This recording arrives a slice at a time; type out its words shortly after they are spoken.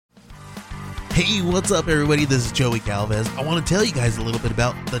Hey, what's up, everybody? This is Joey Galvez. I want to tell you guys a little bit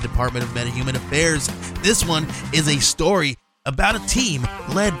about the Department of Meta-Human Affairs. This one is a story about a team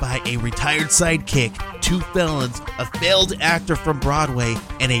led by a retired sidekick, 2 felons, a failed actor from Broadway,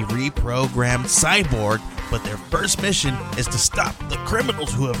 and a reprogrammed cyborg. But their first mission is to stop the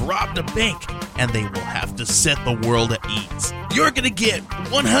criminals who have robbed a bank, and they will have to set the world at ease. You're going to get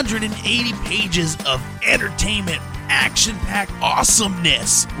 180 pages of entertainment, action-packed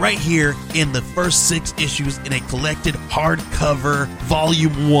awesomeness right here in the first 6 issues in a collected hardcover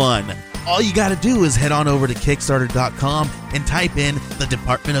volume 1. All you gotta do is head on over to Kickstarter.com and type in the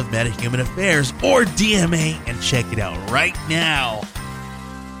Department of Meta-Human Affairs or DMA and check it out right now.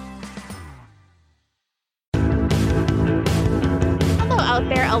 Hello out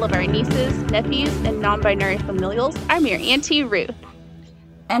there, all of our nieces, nephews, and non-binary familials. I'm your Auntie Ruth.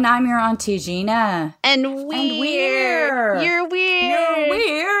 And I'm your Auntie Gina. And we're You're weird. You're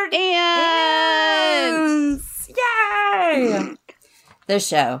weird. And Yay! The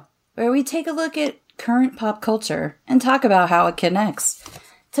show where we take a look at current pop culture and talk about how it connects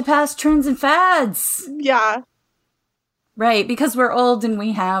to past trends and fads. Yeah. Right, because we're old and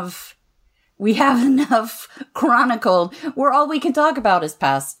we have enough chronicled where all we can talk about is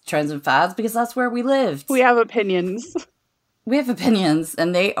past trends and fads because that's where we lived. We have opinions. We have opinions,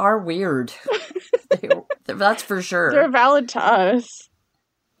 and they are weird. That's for sure. They're valid to us.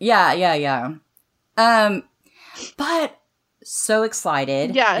 Yeah. But so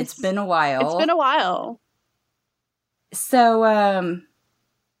excited. Yes. It's been a while. So,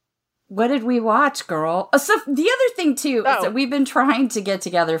 what did we watch, girl? So the other thing, too, is that we've been trying to get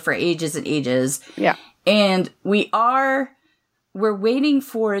together for ages and ages. Yeah. And we're waiting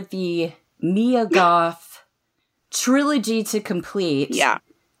for the Mia Goth trilogy to complete. Yeah.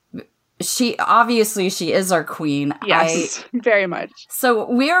 She is our queen. Yes, very much. So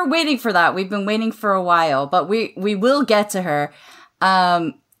we are waiting for that. We've been waiting for a while, but we will get to her.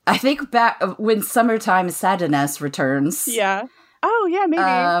 I think back when Summertime Sadness returns. Yeah. Oh, yeah,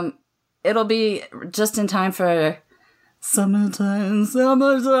 maybe. It'll be just in time for Summertime.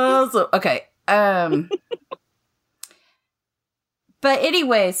 Okay. But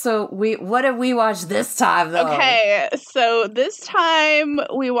anyway, so what did we watch this time, though? Okay, so this time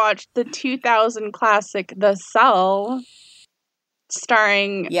we watched the 2000 classic The Cell,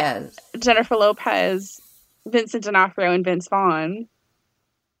 starring Jennifer Lopez, Vincent D'Onofrio, and Vince Vaughn.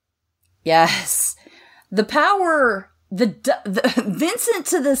 Yes. The power, the Vincent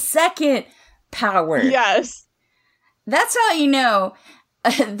to the second power. Yes. That's how you know.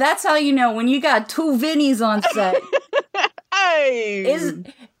 That's how you know when you got 2 Vinnies on set.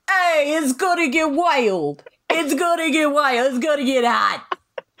 It's gonna get wild. It's gonna get wild. It's gonna get hot.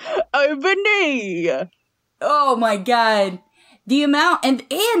 Oh, Vinny! Oh my god. The amount, and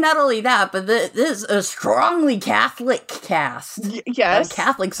not only that, but this is a strongly Catholic cast. Yes.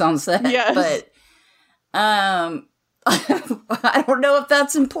 Catholics on set. Yes. But, I don't know if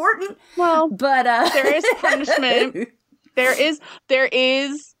that's important. Well, but, there is punishment. There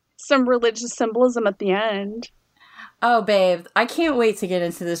is some religious symbolism at the end. Oh, babe, I can't wait to get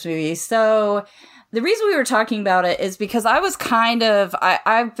into this movie. So, the reason we were talking about it is because I was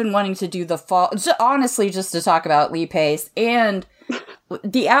I've been wanting to do the fall, honestly, just to talk about Lee Pace, and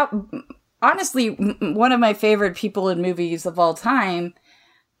honestly, one of my favorite people in movies of all time,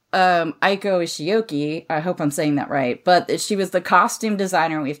 Aiko Ishioki, I hope I'm saying that right, but she was the costume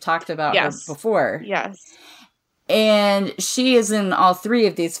designer, we've talked about her before. Yes. And she is in all 3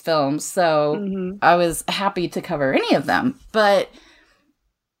 of these films, so I was happy to cover any of them. But,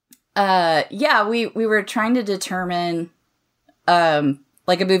 we were trying to determine,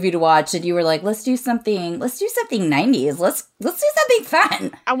 like a movie to watch, and you were like, let's do something 90s. Let's do something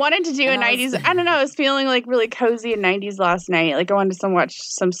fun. I wanted to do a 90s. I don't know. I was feeling like really cozy in 90s last night. Like I wanted to watch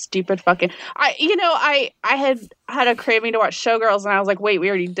some stupid fucking. I had a craving to watch Showgirls, and I was like, wait, we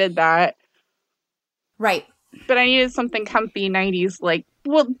already did that. Right. But I needed something comfy 90s, like,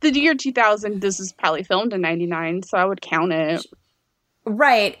 well, the year 2000, this is probably filmed in 99, so I would count it.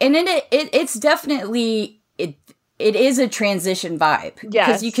 Right. And it's definitely, it is a transition vibe. Yes.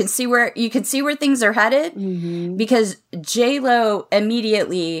 Because you can see where things are headed. Mm-hmm. Because J-Lo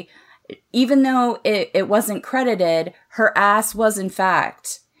immediately, even though it wasn't credited, her ass was in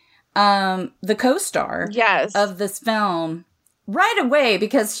fact, the co-star of this film right away,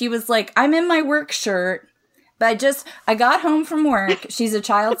 because she was like, I'm in my work shirt. But I got home from work. She's a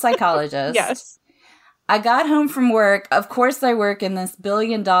child psychologist. Yes. I got home from work. Of course, I work in this $1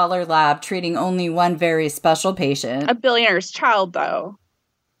 billion lab treating only one very special patient. A billionaire's child, though.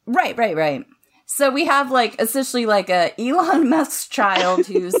 Right. So we have, like, essentially, like, a Elon Musk child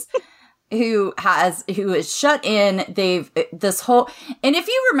who's who is shut in. And if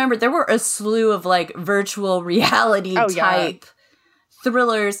you remember, there were a slew of like virtual reality type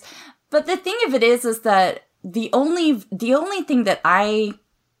thrillers. But the thing of it is that the only thing that I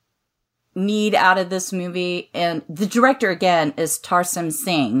need out of this movie, and the director again is Tarsem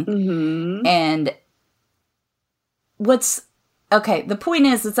Singh, and the point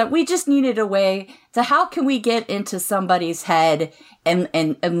is that we just needed a way to how can we get into somebody's head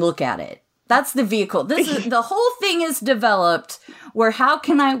and look at it. That's the vehicle. This is the whole thing is developed where how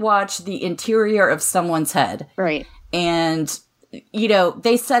can I watch the interior of someone's head? Right. And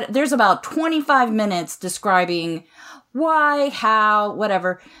they said there's about 25 minutes describing why, how,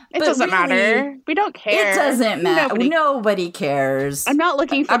 whatever. It doesn't matter. We don't care. It doesn't matter. Nobody cares. I'm not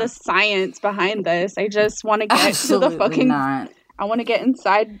looking for the science behind this. I just want to get to the fucking... Not. I want to get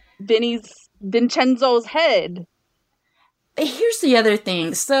inside Vincenzo's head. Here's the other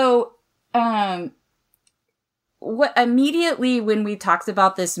thing. So, what immediately when we talked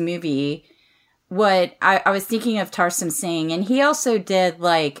about this movie, what I was thinking of Tarsem Singh, and he also did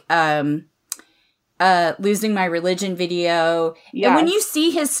like Losing My Religion video. Yes. And when you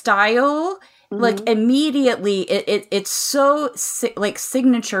see his style, like immediately it's so like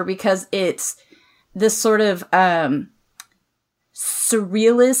signature because it's this sort of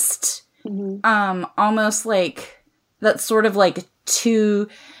surrealist, almost like that sort of like 2D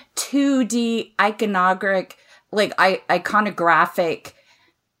iconographic, like iconographic,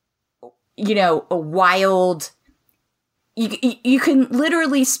 a wild. You can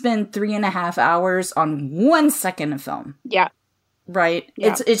literally spend 3.5 hours on 1 second of film. Yeah. Right?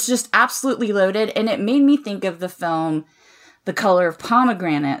 Yeah. It's just absolutely loaded. And it made me think of the film The Color of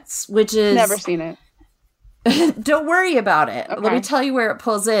Pomegranates, which is... Never seen it. Don't worry about it. Okay. Let me tell you where it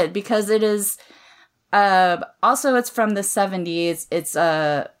pulls in. Because it is... also, it's from the 70s. It's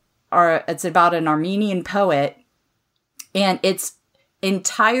about an Armenian poet. And it's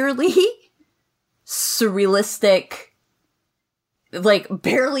entirely surrealistic... like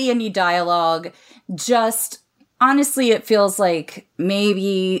barely any dialogue. Just honestly, it feels like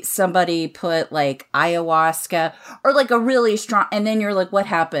maybe somebody put like ayahuasca or like a really strong, and then you're like, what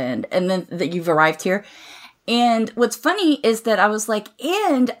happened? And then that you've arrived here. And what's funny is that I was like,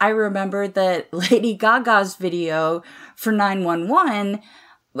 and I remember that Lady Gaga's video for 911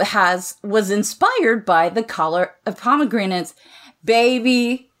 was inspired by The Color of Pomegranates.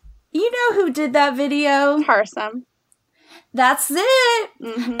 Baby, you know who did that video? Tarsem. That's it.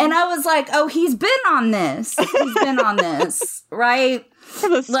 And I was like, oh, he's been on this. Right?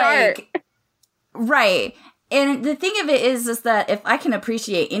 From the start. Like, right. And the thing of it is that if I can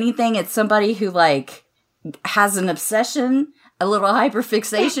appreciate anything, it's somebody who, like, has an obsession, a little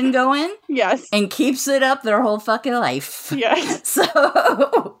hyperfixation going. Yes. And keeps it up their whole fucking life. Yes.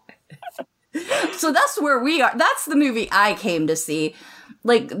 So that's where we are. That's the movie I came to see.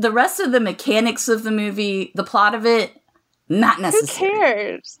 Like, the rest of the mechanics of the movie, the plot of it, not necessary. Who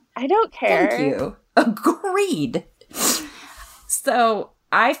cares? I don't care. Thank you. Agreed. So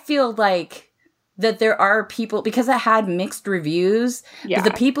I feel like that there are people, because it had mixed reviews, but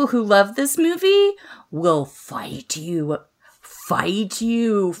the people who love this movie will fight you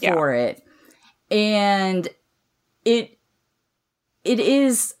for it. And it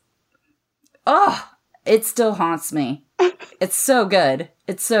is, it still haunts me. It's so good.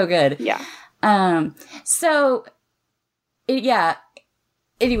 It's so good. Yeah.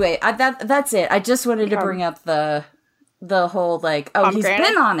 Anyway, that's it. I just wanted to bring up the whole, like, he's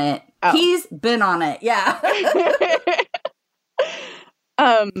been on it. Oh. He's been on it. Yeah.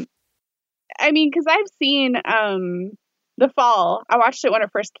 I mean, because I've seen The Fall. I watched it when it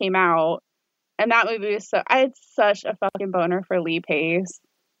first came out, and that movie was I had such a fucking boner for Lee Pace.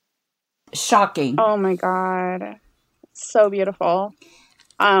 Shocking. Oh my god, so beautiful.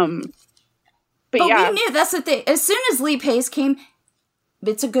 But yeah, we knew, that's the thing. As soon as Lee Pace came,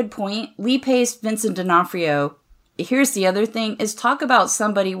 it's a good point. Lee Pace, Vincent D'Onofrio. Here's the other thing: is talk about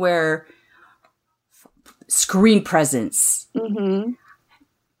somebody where screen presence. Mm-hmm.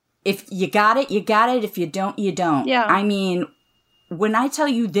 If you got it, you got it. If you don't, you don't. Yeah. I mean, when I tell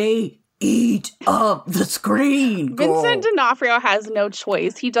you they eat up the screen, girl. Vincent D'Onofrio has no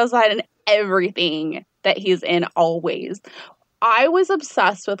choice. He does that in everything that he's in, always. I was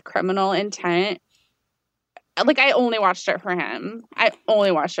obsessed with Criminal Intent. Like, I only watched it for him.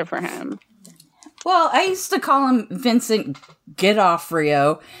 Well, I used to call him Vincent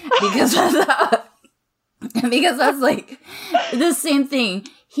D'Onofrio because that's like the same thing.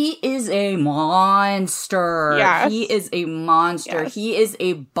 He is a monster. Yes. He is a monster. Yes. He is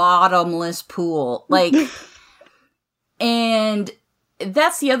a bottomless pool. Like, and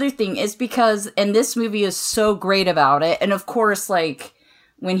that's the other thing, is because, and this movie is so great about it, and of course, like,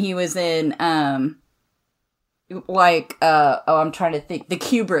 when he was in, I'm trying to think, the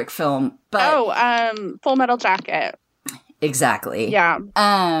Kubrick film, but... Full Metal Jacket. Exactly. Yeah.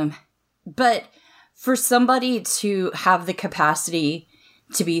 But for somebody to have the capacity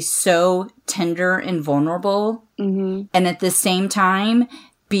to be so tender and vulnerable, and at the same time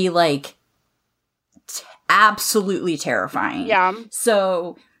be like absolutely terrifying. Yeah.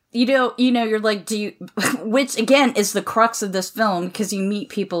 So you're like, which again is the crux of this film, because you meet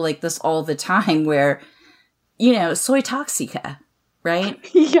people like this all the time, where soy toxica, right?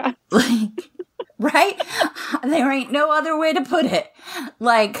 Yeah. Like, right? There ain't no other way to put it.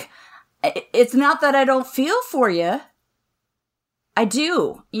 Like, it's not that I don't feel for you. I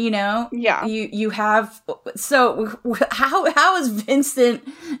do, Yeah. You have, so how is Vincent,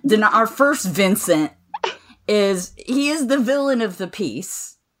 our first Vincent, he is the villain of the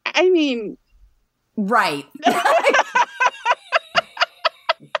piece. I mean. Right.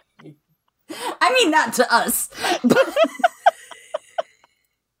 I mean, not to us, but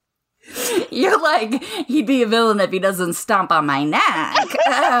you're like, he'd be a villain if he doesn't stomp on my neck.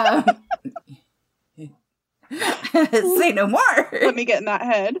 Say no more. Let me get in that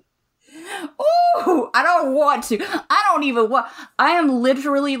head. Ooh, I don't want to. I don't even want. I am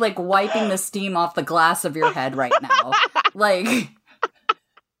literally like wiping the steam off the glass of your head right now. Like,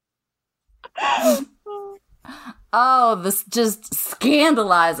 oh, this just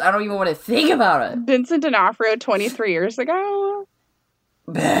scandalized. I don't even want to think about it. Vincent D'Onofrio 23 years ago.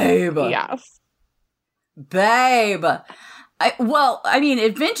 Babe. Yes. Babe. I mean,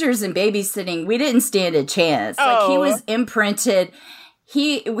 Adventures in Babysitting, we didn't stand a chance. Oh. Like, he was imprinted.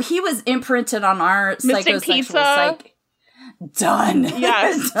 He was imprinted on our Mystic psychosexual Pizza. Done.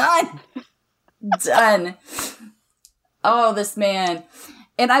 Yes. Done. Oh, this man.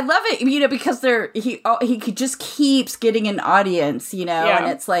 And I love it, because he just keeps getting an audience, Yeah.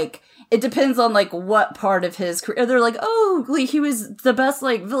 and it's like, it depends on, like, what part of his career. They're like, oh, like, he was the best,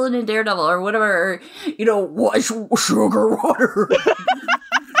 like, villain in Daredevil or whatever, or, sugar water.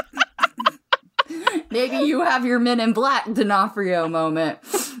 Maybe you have your Men in Black D'Onofrio moment,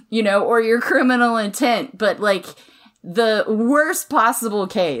 or your Criminal Intent. But, like, the worst possible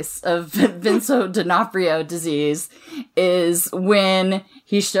case of Vincent D'Onofrio disease is when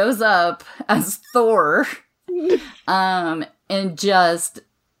he shows up as Thor, and just...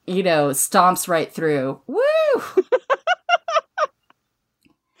 stomps right through. Woo!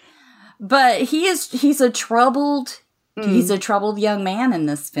 But he's a troubled young man in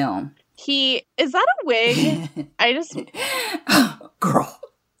this film. Is that a wig? Girl,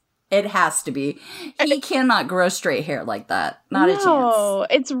 it has to be. He cannot grow straight hair like that. Not a chance. No,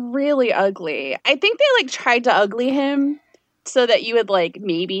 it's really ugly. I think they tried to ugly him so that you would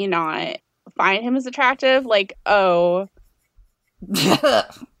maybe not find him as attractive. Oh.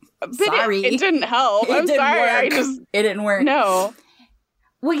 Sorry. It didn't help. I'm sorry. It didn't work. No.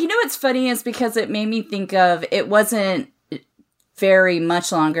 Well, what's funny is because it made me think of, it wasn't very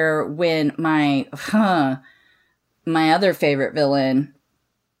much longer when my other favorite villain,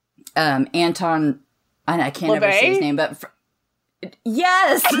 Anton, I can't ever say his name, but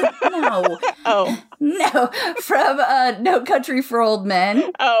yes! No. Oh. No. From No Country for Old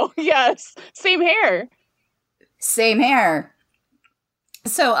Men. Oh, yes. Same hair.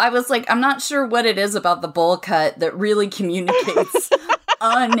 So I was like, I'm not sure what it is about the bowl cut that really communicates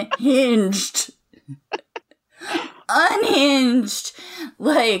unhinged.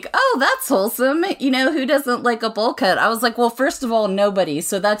 Like, oh, that's wholesome. Who doesn't like a bowl cut? I was like, well, first of all, nobody.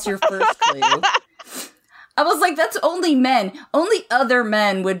 So that's your first clue. I was like, that's only men. Only other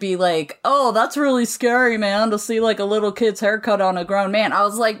men would be like, oh, that's really scary, man, to see a little kid's haircut on a grown man. I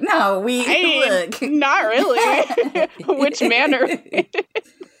was like, no, look. Not really. Which man are we?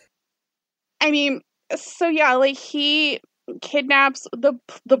 I mean, so yeah, he kidnaps,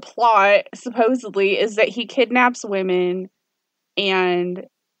 the plot supposedly is that he kidnaps women and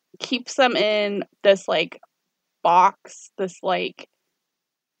keeps them in this box, this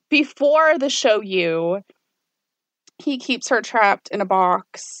before the show he keeps her trapped in a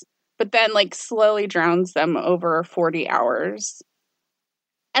box, but then slowly drowns them over 40 hours.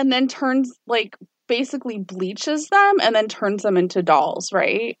 And then turns basically bleaches them and then turns them into dolls,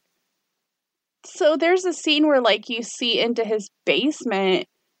 right? So there's a scene where you see into his basement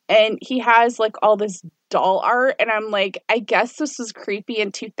and he has all this doll art, and I'm like, I guess this was creepy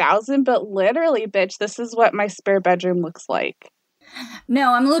in 2000, but literally, bitch, this is what my spare bedroom looks like.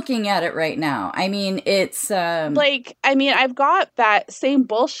 No, I'm looking at it right now. I mean, it's I've got that same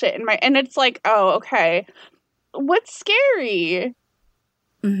bullshit in my, and it's oh, okay. What's scary?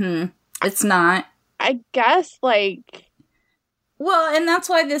 Mm-hmm. It's not. I guess, like... Well, and that's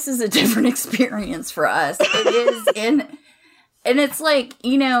why this is a different experience for us. It is and it's like,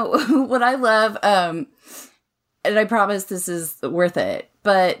 you know, what I love, and I promise this is worth it,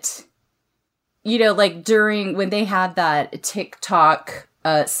 but, you know, like when they had that TikTok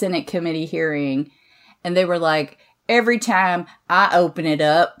Senate committee hearing, and they were like, every time I open it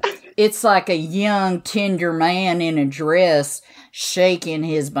up, it's like a young, tender man in a dress shaking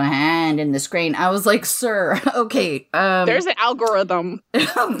his behind in the screen. I was like, sir, okay. There's an algorithm.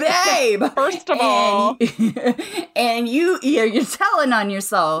 Babe! First of all. And you're telling on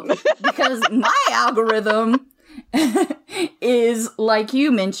yourself, because my algorithm is, like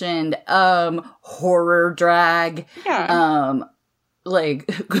you mentioned, horror drag. Yeah. Like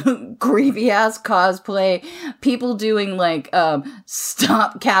creepy ass cosplay, people doing like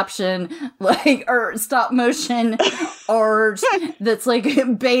stop caption, like, or stop motion art that's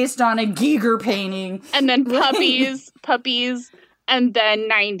like based on a Giger painting, and then puppies, and then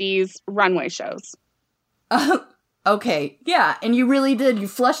 90s runway shows. Okay, yeah, and you really did. You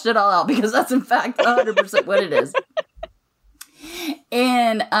fleshed it all out, because that's in fact 100% what it is.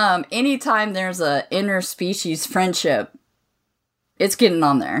 And anytime there's a interspecies friendship, it's getting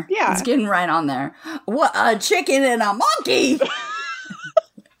on there. Yeah. It's getting right on there. What, a chicken and a monkey?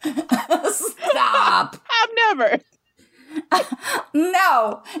 Stop. I've never.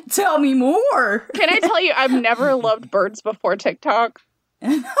 No. Tell me more. Can I tell you, I've never loved birds before TikTok. I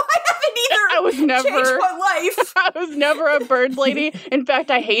haven't either. I was never. Changed my life. I was never a bird lady. In fact,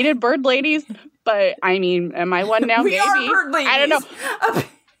 I hated bird ladies. But, I mean, am I one now? We Maybe. are bird ladies. I don't know.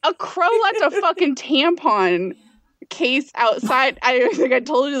 A crow left a fucking tampon case outside. I think I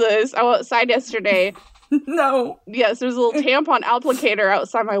told you this. I went outside yesterday. No. Yes, there's a little tampon applicator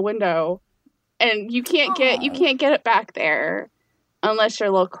outside my window, and you can't get it back there unless you're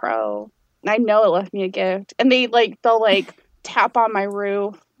a little crow. I know it left me a gift, and they'll tap on my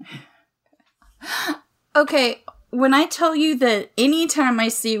roof. Okay, when I tell you that anytime I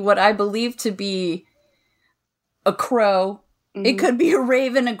see what I believe to be a crow. Mm-hmm. It could be a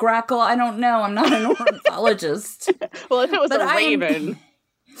raven, a grackle. I don't know. I'm not an ornithologist. Well, if it was a raven.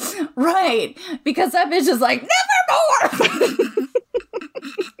 Right. Because that bitch is like, nevermore!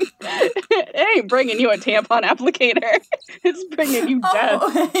 It ain't bringing you a tampon applicator. It's bringing you death.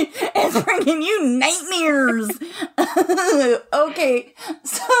 It's bringing you nightmares. Okay.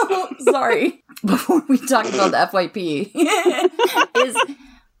 So, sorry. Before we talk about the FYP,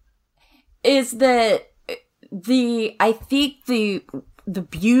 is that I think the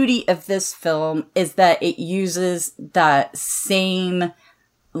beauty of this film is that it uses that same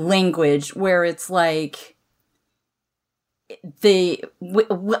language where it's like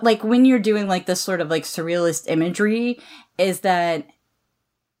like when you're doing like this sort of like surrealist imagery, is that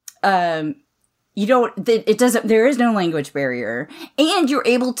there is no language barrier, and you're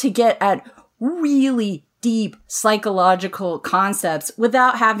able to get at really deep psychological concepts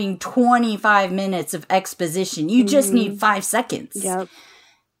without having 25 minutes of exposition. You just need 5 seconds. Yep.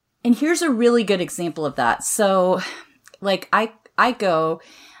 And here's a really good example of that. So, like, I go,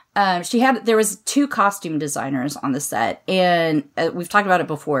 there was 2 costume designers on the set, and we've talked about it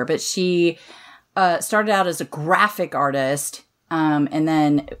before, but she started out as a graphic artist, and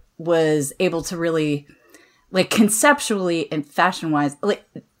then was able to really, like, conceptually and fashion-wise, like,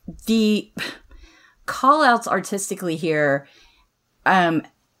 the call-outs artistically here,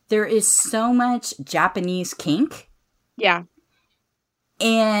 there is so much Japanese kink. Yeah.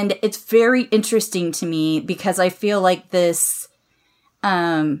 And it's very interesting to me because I feel like this,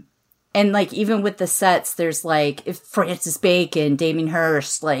 and like even with the sets, there's like Francis Bacon, Damien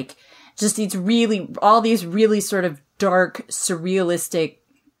Hirst, like just all these really sort of dark, surrealistic.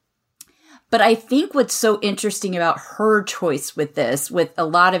 But I think what's so interesting about her choice with this, with a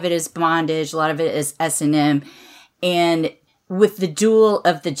lot of it is bondage, a lot of it is S&M, and with the duel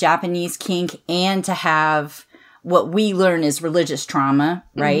of the Japanese kink and to have what we learn is religious trauma,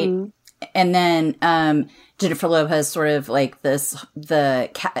 right? Mm-hmm. And then Jennifer Lopez sort of like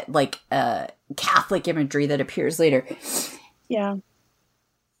Catholic imagery that appears later. Yeah.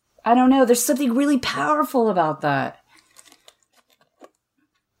 I don't know. There's something really powerful about that.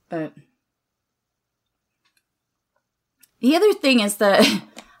 But the other thing is that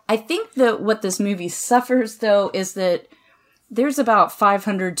I think that what this movie suffers, though, is that there's about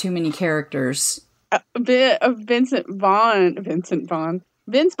 500 too many characters. A bit of Vince Vaughn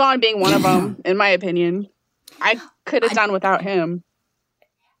being one of them, in my opinion. I could have done without him.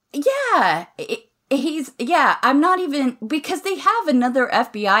 Yeah. I'm not even, because they have another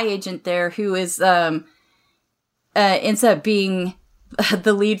FBI agent there who is, ends up being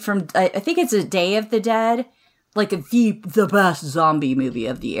the lead from, I think it's a Day of the Dead, like the best zombie movie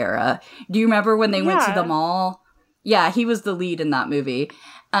of the era. Do you remember when they went to the mall? Yeah, he was the lead in that movie.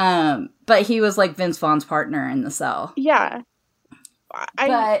 But he was like Vince Vaughn's partner in The Cell. Yeah.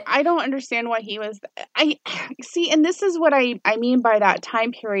 I don't understand why he was. I see, and this is what I mean by that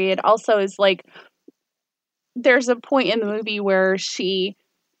time period also is like, there's a point in the movie where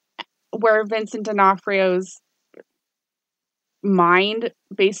Vincent D'Onofrio's mind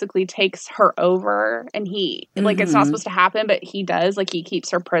basically takes her over, and he, like, it's not supposed to happen, but he does, like, he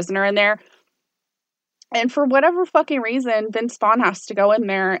keeps her prisoner in there. And for whatever fucking reason, Vince Vaughn has to go in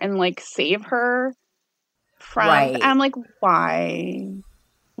there and, like, save her from, and I'm like, why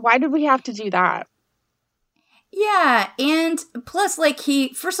did we have to do that? Yeah, and plus, like,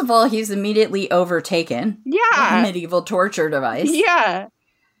 first of all, he's immediately overtaken. Yeah. A medieval torture device. Yeah.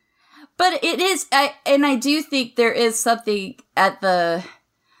 But it is, I do think there is something the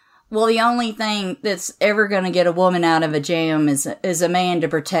only thing that's ever going to get a woman out of a jam is a man to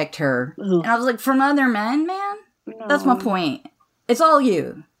protect her. Ugh. And I was like, from other men, man? No. That's my point. It's all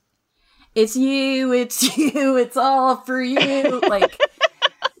you. It's you, it's all for you. Like,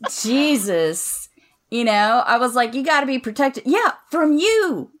 Jesus. You know, I was like, you gotta be protected. Yeah, from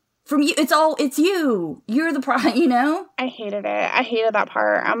you. It's you. You're the problem, you know? I hated it. I hated that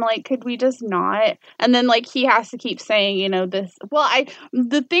part. I'm like, could we just not? And then, like, he has to keep saying, you know, this. Well,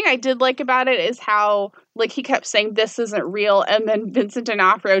 the thing I did like about it is how, like, he kept saying, this isn't real. And then Vincent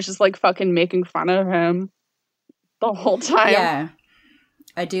D'Onofrio was just, like, fucking making fun of him the whole time. Yeah.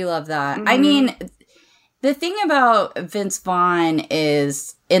 I do love that. Mm-hmm. I mean, the thing about Vince Vaughn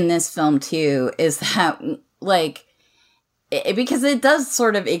is, in this film, too, is that, like, because it does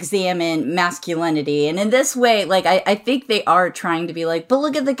sort of examine masculinity. And in this way, like, I think they are trying to be like, but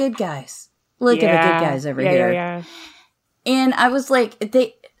look at the good guys. Look at the good guys over here. Yeah. And I was like,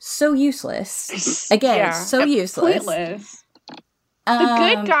 so useless. Again, so useless. Pointless. The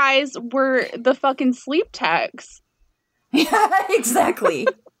good guys were the fucking sleep techs. Yeah, exactly.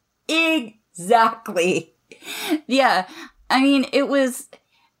 Exactly. Yeah. I mean, it was...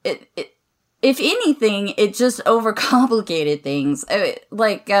 if anything, it just overcomplicated things.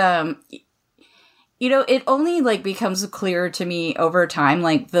 Like, you know, it only, like, becomes clearer to me over time,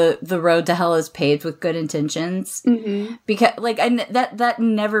 like, the road to hell is paved with good intentions. Mm-hmm. Because, like, that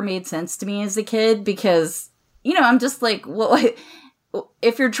never made sense to me as a kid, because, you know, I'm just like, well,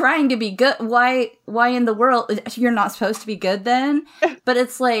 if you're trying to be good, why in the world, you're not supposed to be good then? But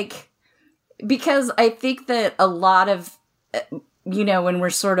it's like, because I think that a lot of... you know, when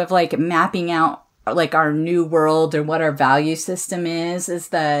we're sort of, like, mapping out, like, our new world and what our value system is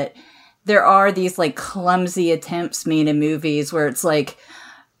that there are these, like, clumsy attempts made in movies where it's like,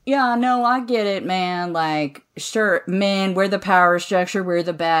 yeah, no, I get it, man. Like, sure, men, we're the power structure, we're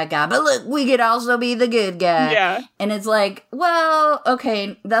the bad guy, but look, we could also be the good guy. Yeah. And it's like, well,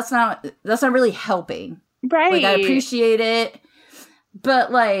 okay, that's not really helping. Right. Like, I appreciate it,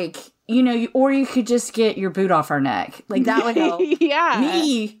 but, like... you know, or you could just get your boot off our neck. Like, that would help. Yeah.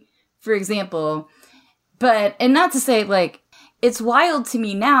 Me, for example. But, and not to say, like, it's wild to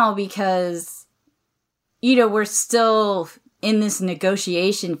me now because, you know, we're still in this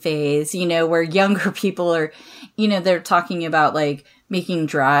negotiation phase, you know, where younger people are, you know, they're talking about, like, making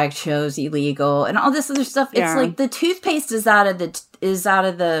drag shows illegal and all this other stuff. Yeah. It's like the toothpaste is out of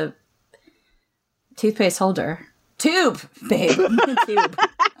the toothpaste holder. Tube, babe. Tube.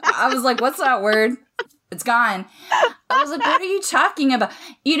 I was like, what's that word? It's gone. I was like, what are you talking about?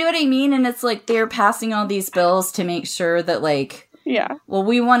 You know what I mean? And it's like they're passing all these bills to make sure that, like, yeah. Well,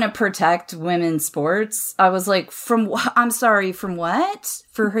 we want to protect women's sports. I was like, I'm sorry, from what?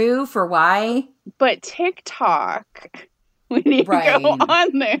 For who? For why? But TikTok, we need to go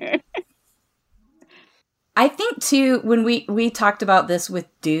on there. I think, too, when we talked about this with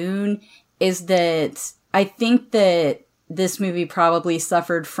Dune, is that... I think that this movie probably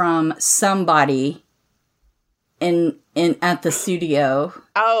suffered from somebody at the studio.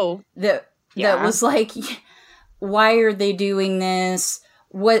 Oh. That was like, why are they doing this?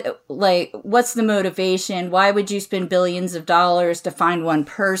 What's the motivation? Why would you spend billions of dollars to find one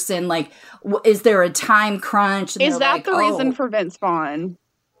person? Like, is there a time crunch? And is that like, the reason for Vince Vaughn?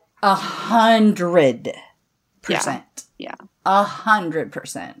 100%. Yeah.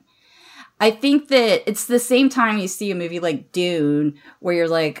 100%. I think that it's the same time you see a movie like Dune, where you're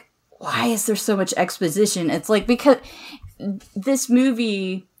like, why is there so much exposition? It's like, because this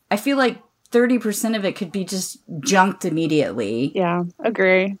movie, I feel like 30% of it could be just junked immediately. Yeah,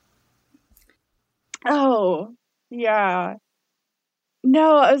 agree. Oh, yeah.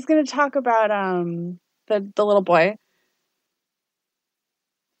 No, I was going to talk about the little boy.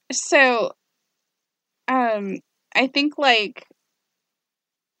 So, I think like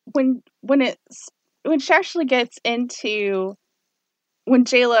when she actually gets into when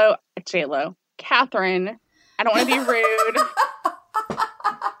J-Lo, Catherine, I don't want to be rude.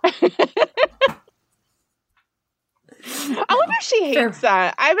 I wonder if she hates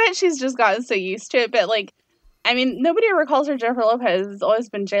that. I bet she's just gotten so used to it, but like, I mean, nobody ever calls her Jennifer Lopez. It's always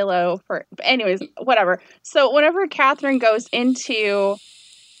been J-Lo but anyways, whatever. So whenever Catherine goes into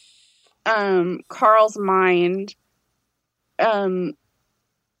Carl's mind, like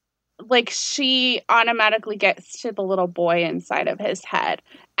she automatically gets to the little boy inside of his head.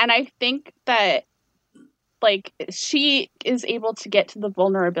 And I think that like she is able to get to the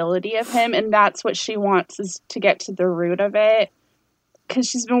vulnerability of him, and that's what she wants, is to get to the root of it. Because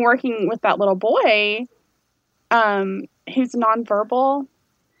she's been working with that little boy who's nonverbal.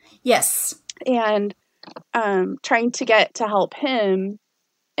 Yes. And trying to get to help him.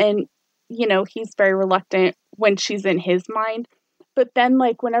 And, you know, he's very reluctant when she's in his mind. But then,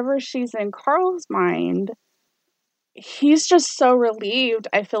 like, whenever she's in Carl's mind, he's just so relieved,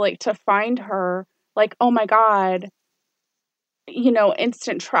 I feel like, to find her. Like, oh my God, you know,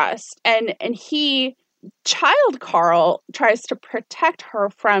 instant trust. And child Carl tries to protect her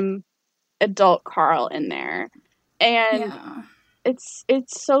from adult Carl in there. And it's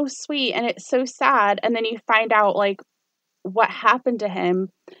so sweet and it's so sad. And then you find out, like, what happened to him.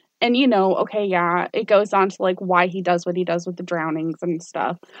 And, you know, okay, yeah, it goes on to, like, why he does what he does with the drownings and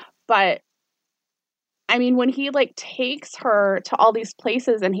stuff. But, I mean, when he, like, takes her to all these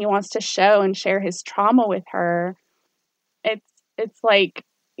places and he wants to show and share his trauma with her, it's like,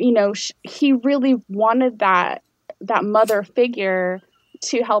 you know, he really wanted that mother figure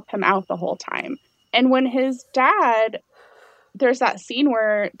to help him out the whole time. And when his dad, there's that scene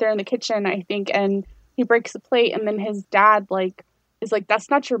where they're in the kitchen, I think, and he breaks the plate, and then his dad, like, is like, that's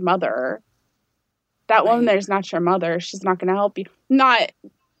not your mother. That woman there's not your mother. She's not going to help you. Not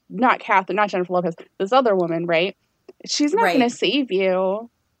Catherine, not Jennifer Lopez, this other woman, right? She's not going to save you.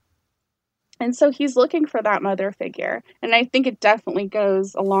 And so he's looking for that mother figure. And I think it definitely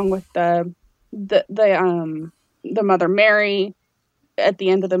goes along with the Mother Mary at the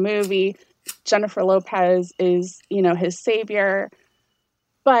end of the movie. Jennifer Lopez is, you know, his savior.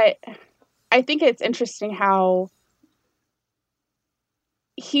 But I think it's interesting how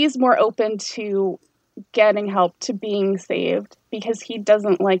he's more open to getting help, to being saved, because he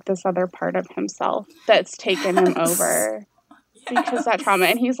doesn't like this other part of himself that's taken him over. Because that trauma.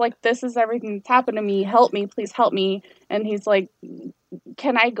 And he's like, this is everything that's happened to me. Help me, please help me. And he's like,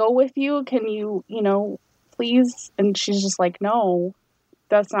 can I go with you? Can you, you know, please? And she's just like, no,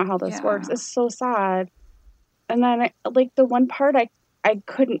 that's not how this works. It's so sad. And then, like, the one part I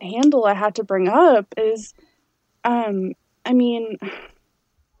couldn't handle, I had to bring up is, I mean,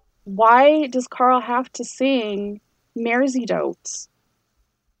 why does Carl have to sing Mersey Dotes?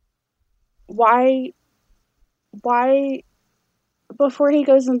 Why, before he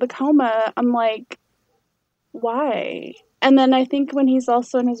goes into the coma, I'm like, why? And then I think when he's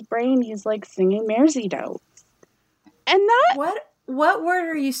also in his brain, he's like singing Mersey Dotes. And that... What word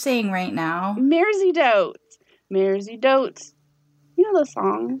are you saying right now? Mersey Dotes. Mersey Dotes. You know the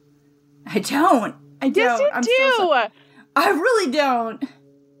song. I don't. Yes, you do. I really don't.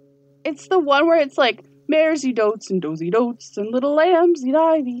 It's the one where it's like, Mersey Dotes and Dozy Dotes and little lambs eat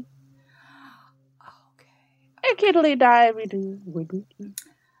ivy. A kiddly divey do. Okay.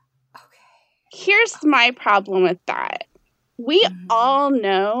 Here's my problem with that. We all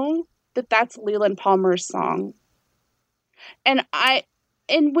know that that's Leland Palmer's song. And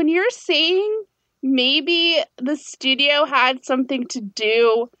when you're saying maybe the studio had something to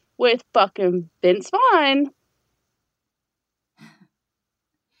do with fucking Vince Vaughn.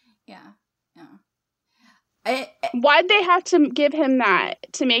 Why'd they have to give him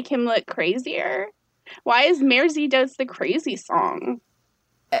that? To make him look crazier? Why is Mersey Does the crazy song?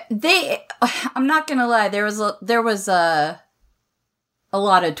 I'm not gonna lie, there was a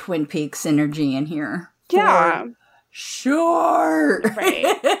lot of Twin Peaks energy in here. Yeah. Sure. Right.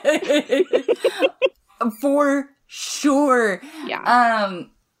 For sure. Yeah.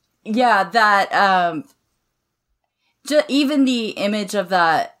 That even the image of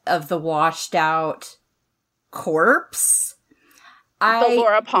the washed out corpse. The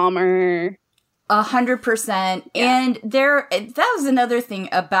Laura Palmer. 100%. Yeah. And that was another thing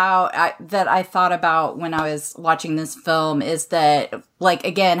that I thought about when I was watching this film, is that, like,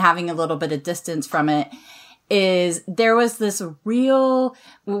 again, having a little bit of distance from it, is there was this real,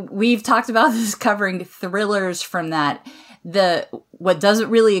 we've talked about this covering thrillers from that. What doesn't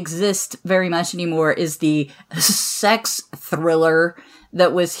really exist very much anymore is the sex thriller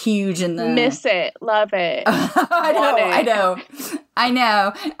that was huge in the... Miss it. Love it. I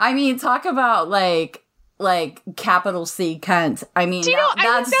know. I mean, talk about, like capital C cunt. I mean,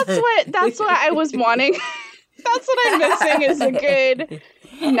 that's what I was wanting. That's what I'm missing is a good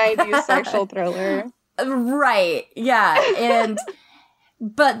 90s sexual thriller. Right. Yeah.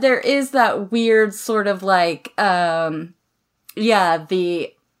 But there is that weird sort of like, the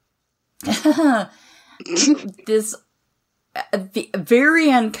very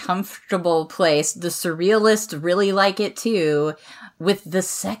uncomfortable place. The surrealists really like it too, with the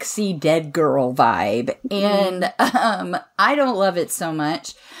sexy dead girl vibe. And I don't love it so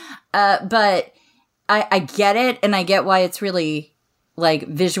much. But I get it, and I get why it's really, like,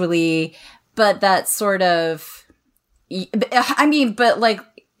 visually, but that sort of, I mean, but, like,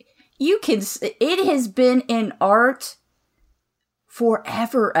 it has been in art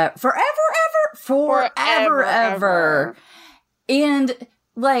forever. And,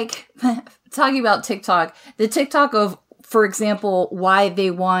 like, talking about TikTok, the TikTok of, for example, why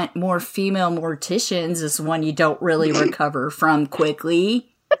they want more female morticians is one you don't really recover from quickly.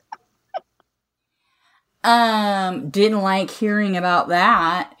 Didn't like hearing about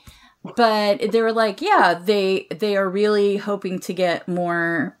that, but they were like, yeah, they are really hoping to get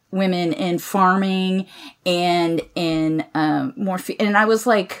more women in farming and in, more, and I was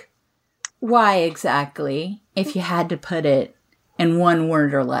like, why exactly? If you had to put it in one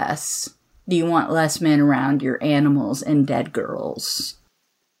word or less, do you want less men around your animals and dead girls?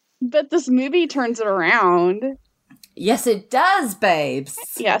 But this movie turns it around. Yes, it does, babes.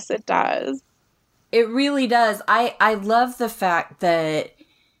 Yes, it does. It really does. I love the fact that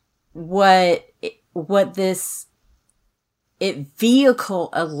what this vehicle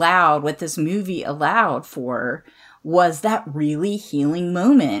allowed, what this movie allowed for, was that really healing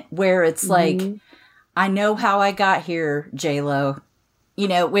moment where it's like, I know how I got here, J-Lo. You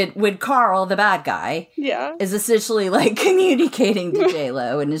know, when Carl, the bad guy, is essentially like communicating to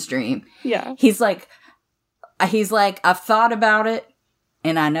J-Lo in his dream. Yeah. He's like, I've thought about it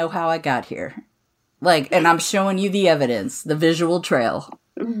and I know how I got here. Like, and I'm showing you the evidence, the visual trail.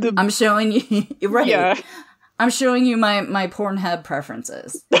 I'm showing you, right? Yeah. I'm showing you my Pornhub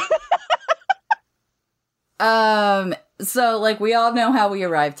preferences. So, like, we all know how we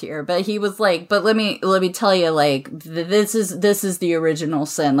arrived here, but he was like, but let me tell you, like, this is the original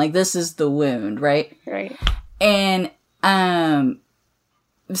sin. Like, this is the wound, right? Right. And,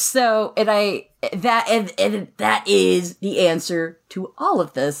 so, that is the answer to all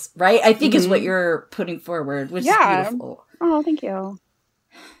of this, right? I think is what you're putting forward, which is beautiful. Oh, thank you.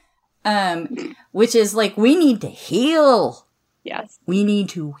 Which is like, we need to heal. Yes. We need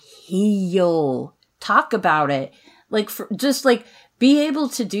to heal. Talk about it. Like, just like, be able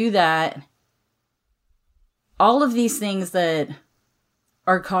to do that. All of these things that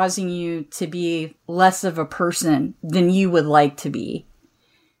are causing you to be less of a person than you would like to be.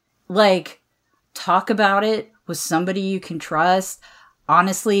 Like, talk about it with somebody you can trust.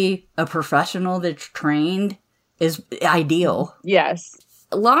 Honestly, a professional that's trained is ideal. Yes.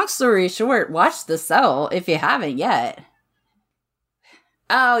 Long story short, watch The Cell if you haven't yet.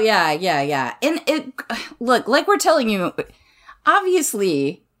 Oh, yeah. And look, like we're telling you,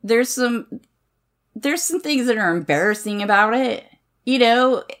 obviously, there's some things that are embarrassing about it. You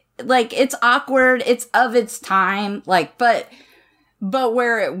know, like, it's awkward, it's of its time, like, but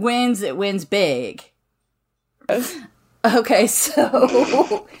where it wins big. Okay,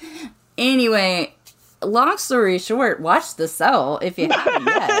 so, anyway, long story short, watch The Cell if you haven't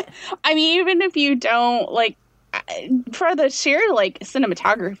yet. I mean, even if you don't, like, for the sheer, like,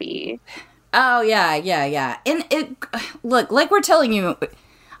 cinematography. Oh, yeah. And look, like we're telling you,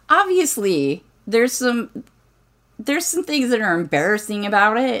 obviously, there's some things that are embarrassing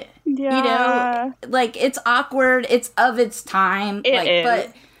about it. Yeah. You know, like, it's awkward, it's of its time. It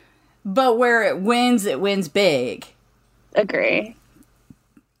is. But where it wins big. Agree.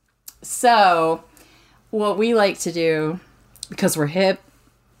 So, what we like to do, because we're hip,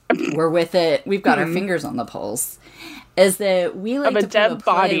 we're with it, we've got our fingers on the pulse, is that we like of a dead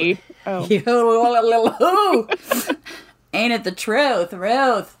body. Oh. Ain't it the truth,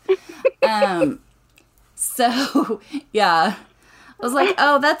 Ruth? So, yeah. I was like,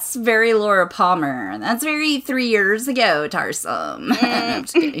 oh, that's very Laura Palmer. That's very 3 years ago, Tarsum. I'm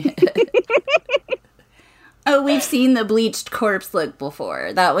just kidding. Oh, we've seen the bleached corpse look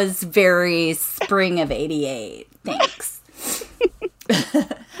before. That was very spring of 88. Thanks.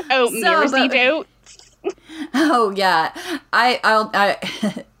 Oh, Mersey Dotes. Oh, yeah.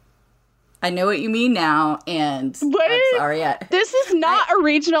 I know what you mean now, and I'm sorry. This is not a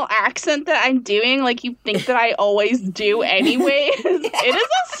regional accent that I'm doing like you think that I always do anyway. It is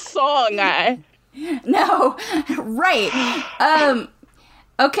a song. No, right.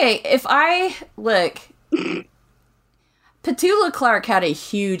 Okay, if I look, Petula Clark had a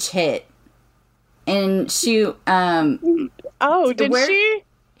huge hit, and she did she?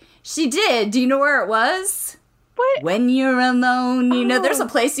 She did. Do you know where it was? What? When you're alone, you know, there's a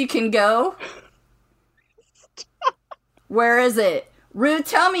place you can go. Where is it? Ruth,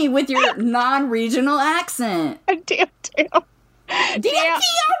 tell me with your non-regional accent. Downtown.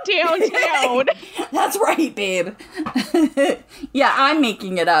 Downtown. That's right, babe. Yeah, I'm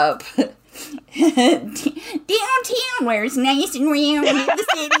making it up. Downtown, where it's nice and round, and the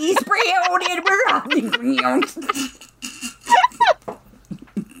city's proud, and we're on the ground.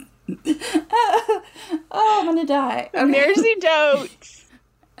 Oh, I'm gonna die. Okay. Mersey Dotes.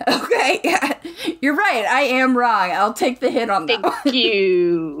 Okay, yeah. You're right. I am wrong. I'll take the hit on that. Thank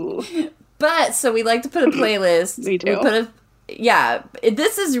you. But, so we like to put a playlist. We do.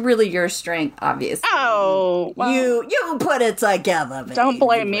 This is really your strength, obviously. Oh. Well, you put it together, baby. Don't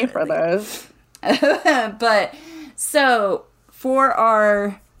blame me for this. But, so, for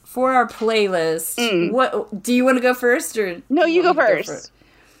our playlist, what do you want to go first? Or no, you go first.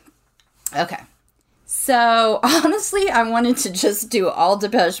 Okay. So, honestly, I wanted to just do all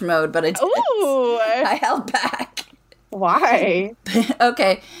Depeche Mode, but I didn't. Ooh. I held back. Why?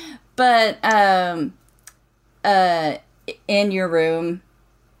 Okay. But, In Your Room.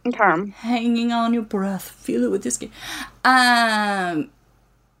 Okay. Hanging on your breath. Feel it with your skin. But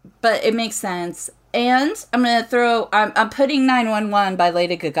it makes sense. And I'm going to I'm putting 911 by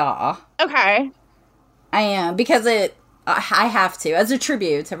Lady Gaga. Okay. I am, because I have to, as a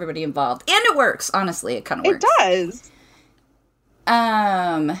tribute to everybody involved. And it works, honestly. It kind of works. It does.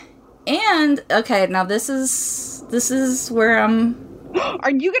 And, okay, now this is where I'm...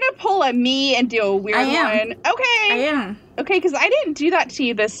 Are you going to pull a me and do a weird one? Okay. I am. Okay, because I didn't do that to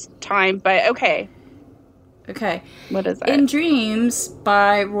you this time, but okay. Okay. What is it? In Dreams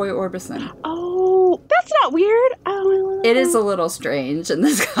by Roy Orbison. Oh, that's not weird. Oh, it is a little strange in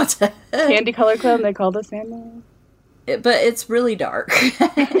this context. Candy Color Clown, they call the Sandman. But it's really dark.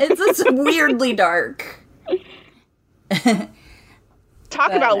 it's weirdly dark.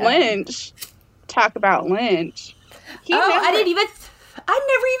 Talk about Lynch. I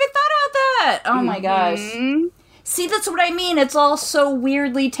never even thought about that. Oh my gosh. See, that's what I mean. It's all so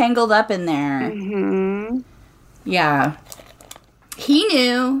weirdly tangled up in there. Mm-hmm. Yeah.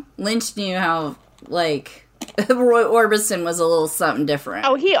 Lynch knew how, like, Roy Orbison was a little something different.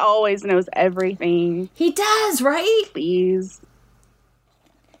 Oh, he always knows everything. He does, right? Please.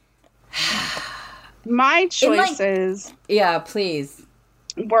 My choices... yeah, please.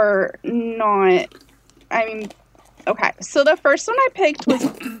 Were not... I mean... Okay, so the first one I picked was...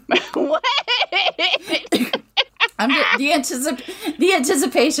 What? The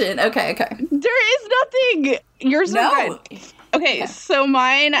anticipation. Okay. There is nothing. You're so good. Okay, so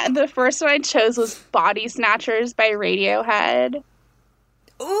mine, the first one I chose was Body Snatchers by Radiohead.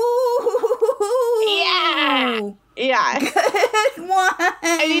 Ooh! Yeah. Good one.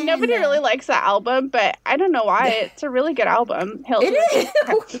 I mean, nobody really likes that album, but I don't know why. It's a really good album. It is.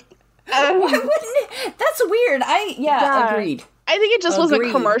 Why wouldn't it? That's weird. Agreed. I think it just wasn't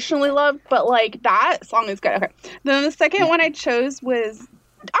commercially loved, but, like, that song is good. Okay. Then the second one I chose was...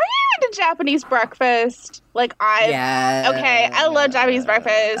 Are you into Japanese Breakfast? Like, Okay, I love Japanese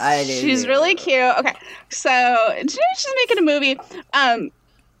Breakfast. I do. She's really cute. Okay, so she's making a movie.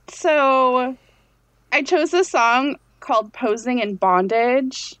 So I chose this song called Posing in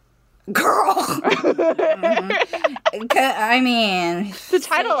Bondage. Girl! I mean... The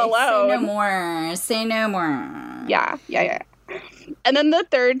title alone. Say no more. Yeah. And then the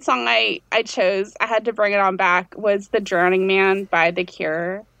third song I chose, I had to bring it on back, was The Drowning Man by The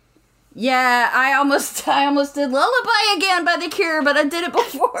Cure. Yeah, I almost did Lullaby again by The Cure, but I did it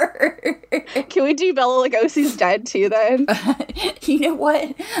before. Can we do Bela Lugosi's Dead too then? You know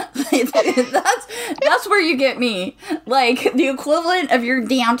what? That's where you get me. Like, the equivalent of your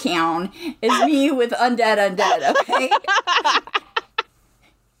Downtown is me with Undead, okay?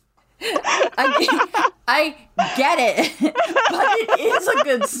 I get it, but it is a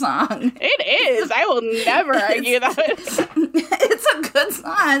good song. It is. I will never argue that. It's a good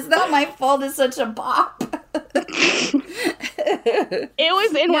song. It's not my fault it's such a bop. It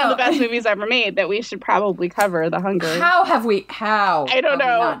was in one of the best movies ever made that we should probably cover, The Hunger. How have we not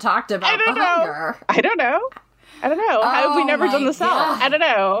talked about The Hunger? I don't know. How have we never done The Cell? I don't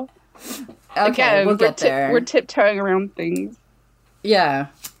know. Okay, Again, we'll get there. We're tiptoeing around things. Yeah.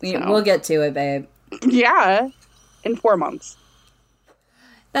 We'll get to it, babe. Yeah. In 4 months.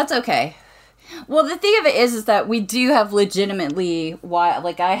 That's okay. Well, the thing of it is that we do have legitimately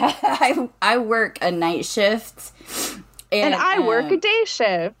I work a night shift. And I work a day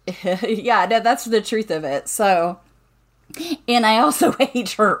shift. Yeah, no, that's the truth of it. So, and I also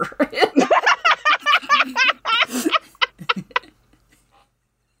hate her.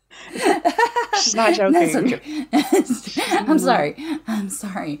 She's not joking. I'm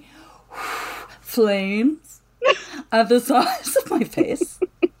sorry. Flames at the size of my face.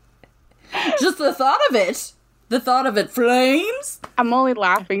 Just the thought of it. The thought of it. Flames. I'm only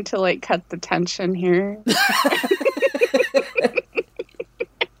laughing to, like, cut the tension here.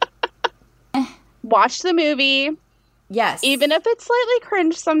 Watch the movie. Yes. Even if it's slightly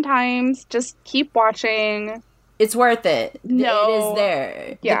cringe sometimes, just keep watching. It's worth it. No. It is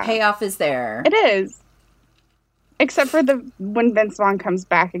there. Yeah. The payoff is there. It is. Except for when Vince Vaughn comes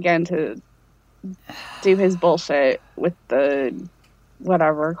back again to do his bullshit with the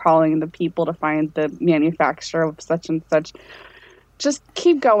whatever, calling the people to find the manufacturer of such and such. Just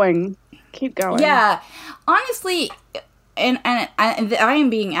keep going. Keep going. Yeah. Honestly, and I am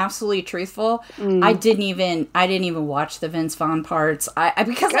being absolutely truthful. I didn't even watch the Vince Vaughn parts.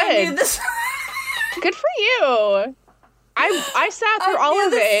 Because Good. I knew this. Good for you. I sat through all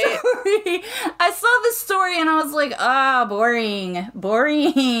of it. Story. I saw the story and I was like, boring.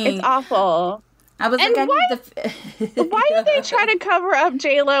 It's awful. I was and like, why did they try to cover up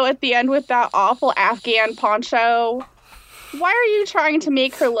J-Lo at the end with that awful Afghan poncho? Why are you trying to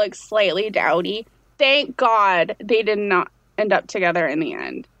make her look slightly dowdy? Thank God they did not end up together in the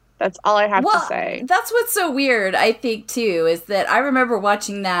end. That's all I have to say. That's what's so weird, I think, too, is that I remember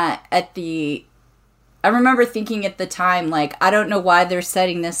watching that I remember thinking at the time, like, I don't know why they're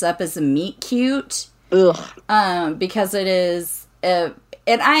setting this up as a meet cute. Ugh. Because it is, and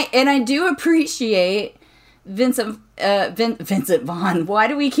I do appreciate Vincent Vaughn. Why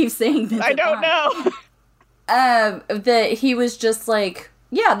do we keep saying Vincent I don't Vaughn? know. That he was just like,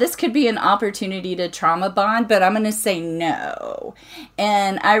 yeah, this could be an opportunity to trauma bond, but I'm going to say no.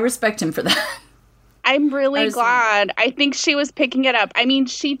 And I respect him for that. I'm really glad. I think she was picking it up. I mean,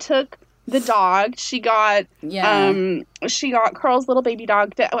 she took the dog. She got Carl's little baby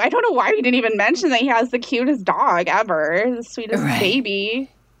dog. I don't know why we didn't even mention that he has the cutest dog ever. The sweetest baby.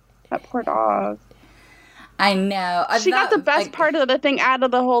 That poor dog. I know. She got the best part of the thing out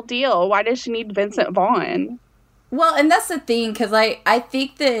of the whole deal. Why does she need Vincent Vaughn? Well, and that's the thing, because I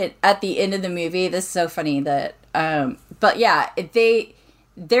think that at the end of the movie, this is so funny that, but yeah,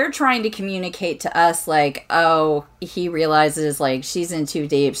 they're trying to communicate to us, like, oh, he realizes, like, she's in too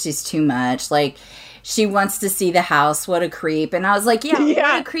deep, she's too much, like, she wants to see the house, what a creep. And I was like, yeah.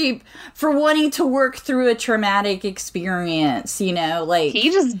 What a creep for wanting to work through a traumatic experience, you know, like.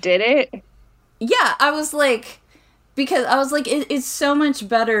 He just did it. Yeah, I was like, because I was like, it's so much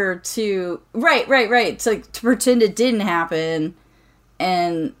better to, right, to pretend it didn't happen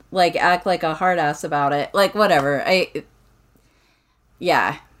and, like, act like a hard ass about it. Like, whatever.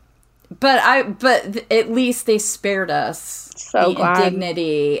 Yeah. But at least they spared us the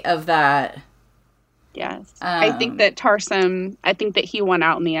indignity of that. Yes. I think that Tarsem, he won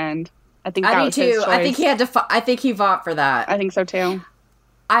out in the end. I think that was his choice. I think he had to, I think he fought for that. I think so too.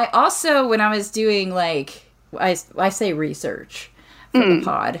 I also, when I was doing, like, I say research for the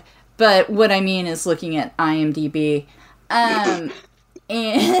pod, but what I mean is looking at IMDb, and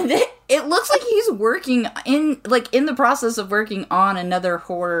it looks like he's working in the process of working on another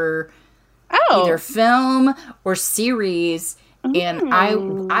horror, either film or series, and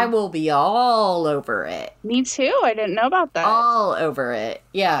I will be all over it. Me too. I didn't know about that. All over it.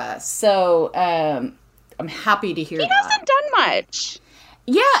 Yeah. So I'm happy to hear that. He hasn't done much.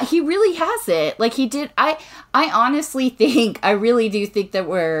 Yeah, he really hasn't. Like, he did. I honestly think, I really do think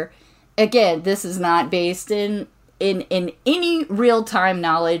that again, this is not based in any real-time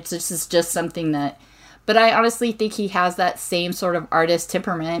knowledge. This is just something but I honestly think he has that same sort of artist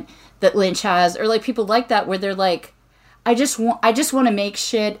temperament that Lynch has, or, like, people like that, where they're like, I just want to make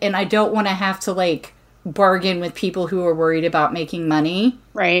shit, and I don't want to have to, like, bargain with people who are worried about making money.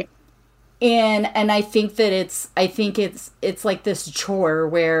 Right. And I think that it's like this chore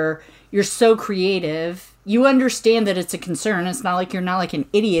where you're so creative. You understand that it's a concern. It's not like you're not, like, an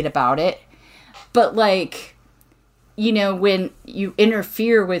idiot about it. But, like, you know, when you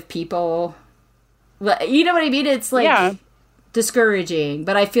interfere with people, you know what I mean? It's, like, discouraging.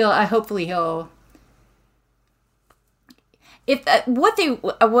 But hopefully he'll.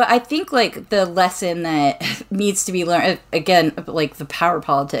 I think, like, the lesson that needs to be learned, again, like, the power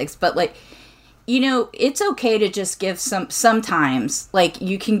politics, but, like, you know, it's okay to just give sometimes, like,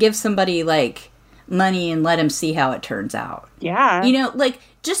 you can give somebody, like, money and let them see how it turns out. Yeah. You know, like,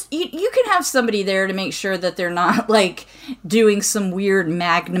 just, you can have somebody there to make sure that they're not, like, doing some weird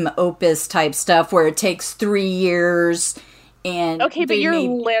magnum opus type stuff where it takes 3 years and... Okay, but you're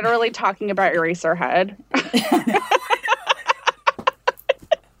literally talking about Eraserhead.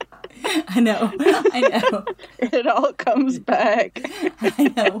 I know. It all comes back.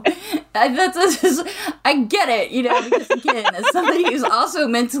 I know. I get it, you know, because again, as somebody who's also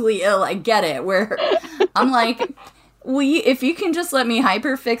mentally ill, I get it, where I'm like, if you can just let me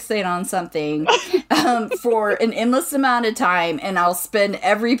hyperfixate on something for an endless amount of time, and I'll spend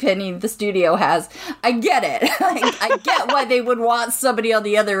every penny the studio has, I get it. I get why they would want somebody on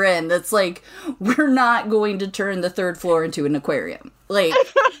the other end that's like, we're not going to turn the 3rd floor into an aquarium. Like...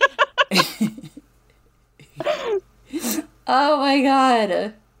 Oh my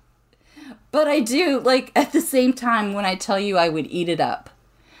god. But I do, like, at the same time, when I tell you I would eat it up.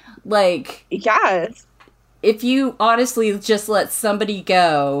 Like... Yes. If you honestly just let somebody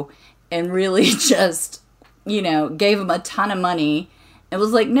go and really just, you know, gave them a ton of money and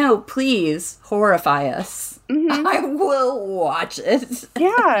was like, no, please, horrify us. Mm-hmm. I will watch it.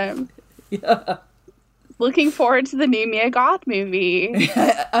 Yeah. Yeah. Looking forward to the new Mia Goth movie.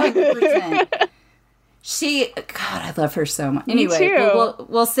 100%. God, I love her so much. Anyway, Me too.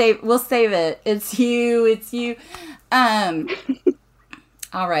 We'll save it. It's you.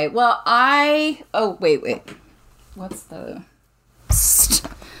 All right. Well, oh, wait. What's the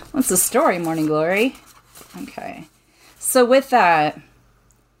story, Morning Glory? Okay. So with that,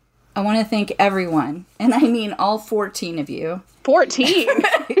 I want to thank everyone, and I mean all 14 of you. 14?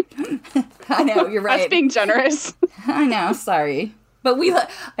 I know, you're right. That's being generous. I know, sorry. But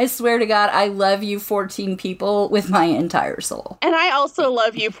I swear to God, I love you 14 people with my entire soul. And I also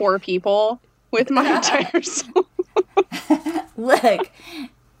love you 4 people with my entire soul. Look,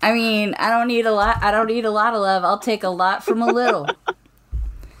 I mean, I don't need a lot of love. I'll take a lot from a little.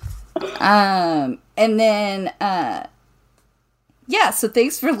 And then, yeah, so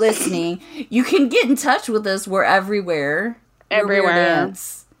thanks for listening. You can get in touch with us. We're everywhere. Everywhere.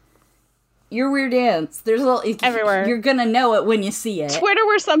 Your Weird Ants. There's a little... Everywhere. You're gonna know it when you see it. Twitter,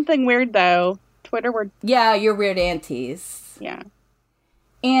 we're something weird, though. Yeah, your Weird Aunties. Yeah.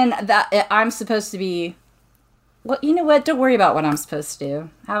 And that I'm supposed to be... Well, you know what? Don't worry about what I'm supposed to do.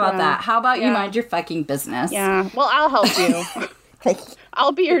 How about that? How about you mind your fucking business? Yeah. Well, I'll help you.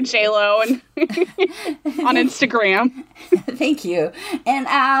 I'll be your J-Lo on Instagram. Thank you. And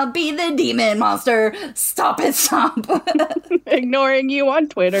I'll be the demon monster. Stop it, stomp. Ignoring you on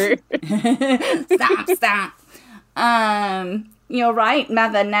Twitter. Stop. You're right.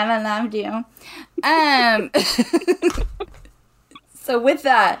 Mother never loved you. So with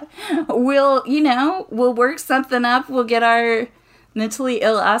that, we'll work something up. We'll get our mentally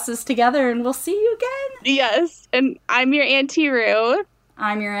ill asses together, and we'll see you again. Yes, and I'm your Auntie Rue.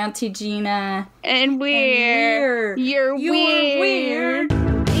 I'm your Auntie Gina. And we're your weird.